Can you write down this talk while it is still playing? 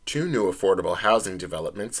Two new affordable housing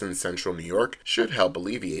developments in central New York should help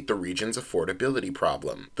alleviate the region's affordability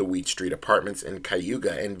problem. The Wheat Street Apartments in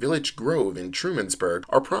Cayuga and Village Grove in Trumansburg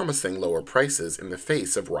are promising lower prices in the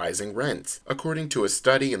face of rising rents. According to a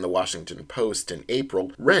study in the Washington Post in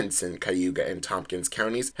April, rents in Cayuga and Tompkins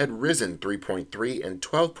counties had risen 3.3 and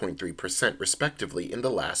 12.3% respectively in the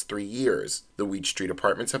last 3 years. The Wheat Street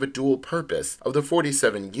Apartments have a dual purpose. Of the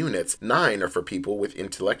 47 units, 9 are for people with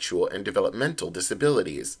intellectual and developmental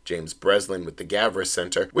disabilities. James Breslin with the Gavris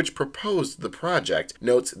Center, which proposed the project,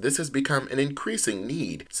 notes this has become an increasing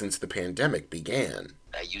need since the pandemic began.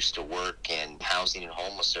 I used to work in housing and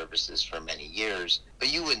homeless services for many years,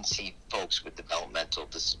 but you wouldn't see folks with developmental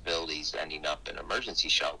disabilities ending up in emergency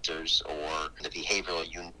shelters or the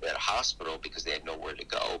behavioral unit at a hospital because they had nowhere to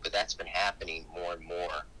go. But that's been happening more and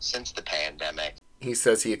more since the pandemic. He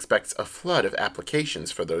says he expects a flood of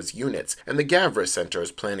applications for those units, and the Gavris Center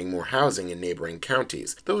is planning more housing in neighboring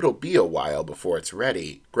counties, though it'll be a while before it's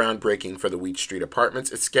ready. Groundbreaking for the Wheat Street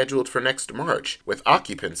Apartments is scheduled for next March, with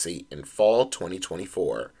occupancy in fall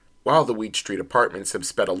 2024. While the Wheat Street Apartments have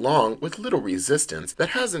sped along with little resistance, that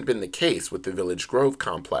hasn't been the case with the Village Grove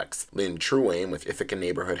complex. Lynn Truane with Ithaca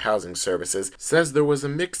Neighborhood Housing Services says there was a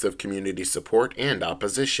mix of community support and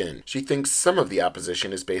opposition. She thinks some of the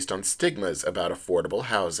opposition is based on stigmas about affordable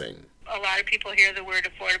housing. A lot of people hear the word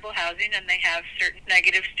affordable housing and they have certain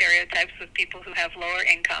negative stereotypes with people who have lower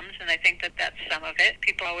incomes, and I think that that's some of it.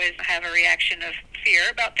 People always have a reaction of fear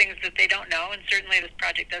about things that they don't know, and certainly this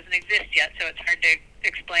project doesn't exist yet, so it's hard to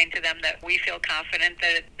explain to them that we feel confident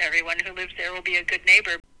that everyone who lives there will be a good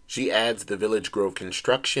neighbor. She adds the Village Grove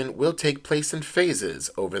construction will take place in phases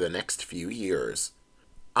over the next few years.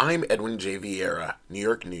 I'm Edwin J. Vieira, New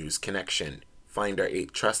York News Connection. Find our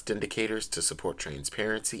 8 trust indicators to support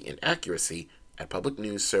transparency and accuracy at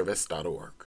publicnewsservice.org.